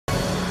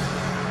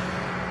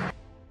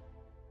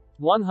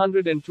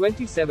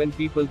127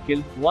 people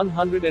killed,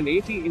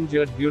 180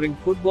 injured during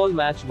football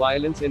match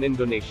violence in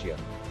Indonesia.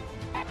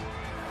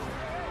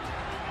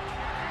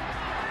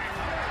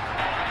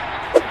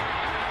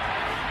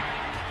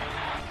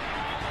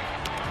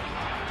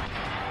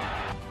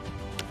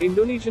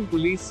 Indonesian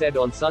police said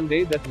on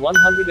Sunday that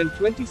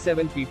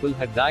 127 people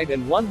had died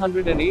and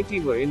 180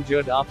 were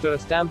injured after a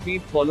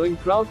stampede following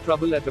crowd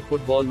trouble at a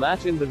football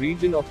match in the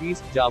region of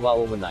East Java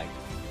overnight.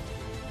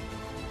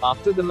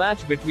 After the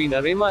match between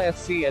Arema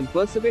FC and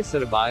Persebaya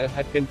Surabaya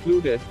had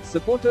concluded,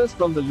 supporters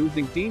from the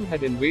losing team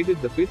had invaded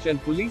the pitch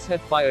and police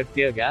had fired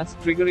tear gas,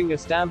 triggering a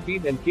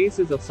stampede and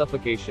cases of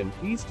suffocation,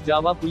 East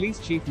Java Police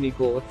Chief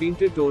Nico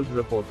Afinta told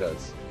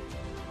reporters.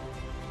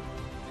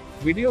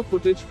 Video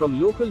footage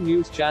from local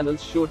news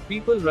channels showed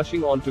people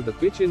rushing onto the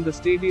pitch in the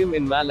stadium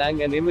in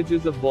Malang and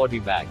images of body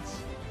bags.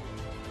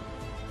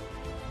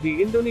 The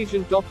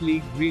Indonesian top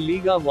league, BRI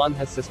Liga 1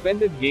 has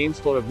suspended games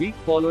for a week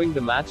following the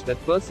match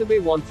that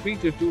Persebaya won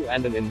 3-2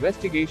 and an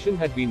investigation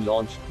had been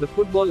launched, the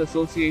Football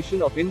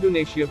Association of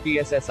Indonesia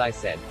PSSI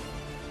said.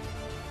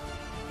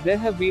 There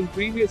have been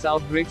previous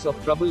outbreaks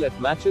of trouble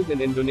at matches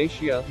in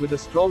Indonesia, with a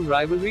strong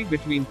rivalry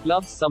between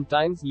clubs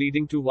sometimes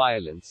leading to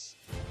violence.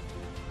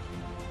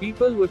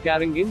 People were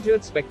carrying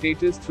injured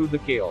spectators through the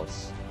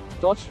chaos.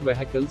 Torched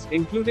vehicles,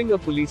 including a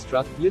police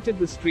truck, littered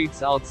the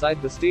streets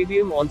outside the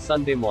stadium on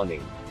Sunday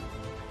morning.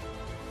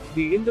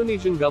 The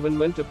Indonesian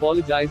government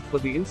apologized for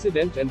the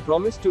incident and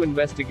promised to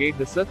investigate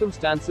the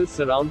circumstances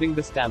surrounding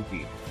the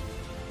stampede.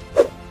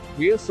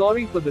 We are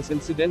sorry for this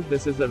incident.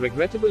 This is a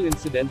regrettable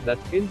incident that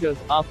injures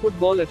our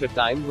football at a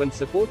time when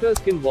supporters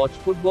can watch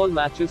football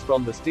matches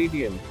from the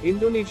stadium,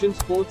 Indonesian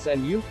Sports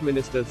and Youth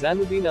Minister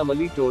Zainuddin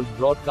Amali told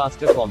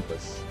broadcaster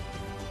Compass.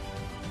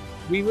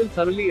 We will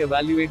thoroughly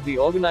evaluate the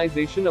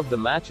organization of the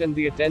match and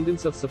the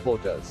attendance of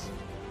supporters.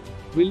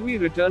 Will we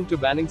return to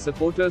banning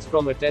supporters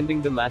from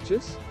attending the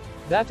matches?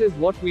 That is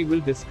what we will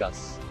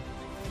discuss.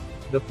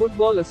 The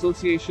Football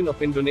Association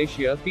of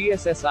Indonesia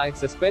 (PSSI)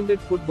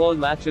 suspended football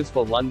matches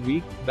for 1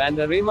 week, banned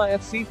Arema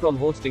FC from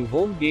hosting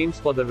home games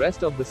for the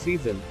rest of the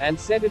season, and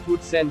said it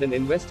would send an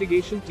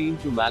investigation team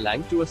to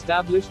Malang to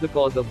establish the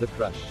cause of the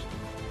crush.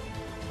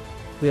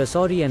 We are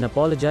sorry and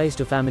apologize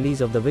to families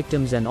of the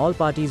victims and all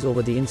parties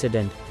over the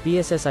incident,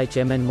 PSSI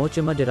Chairman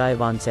Mochima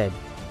Dirayawan said.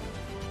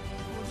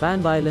 Fan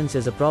violence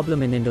is a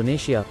problem in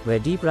Indonesia, where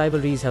deep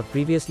rivalries have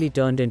previously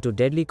turned into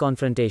deadly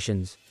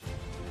confrontations.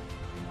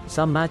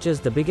 Some matches,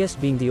 the biggest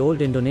being the Old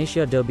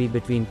Indonesia Derby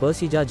between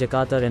Persija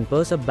Jakarta and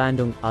Persib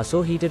Bandung, are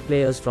so heated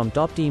players from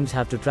top teams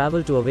have to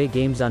travel to away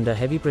games under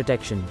heavy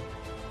protection.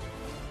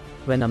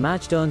 When a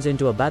match turns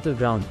into a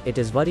battleground, it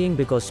is worrying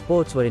because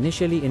sports were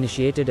initially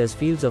initiated as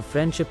fields of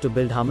friendship to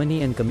build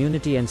harmony and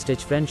community and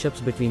stitch friendships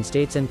between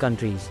states and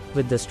countries.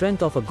 With the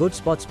strength of a good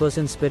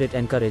sportsperson's spirit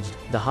encouraged,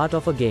 the heart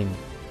of a game.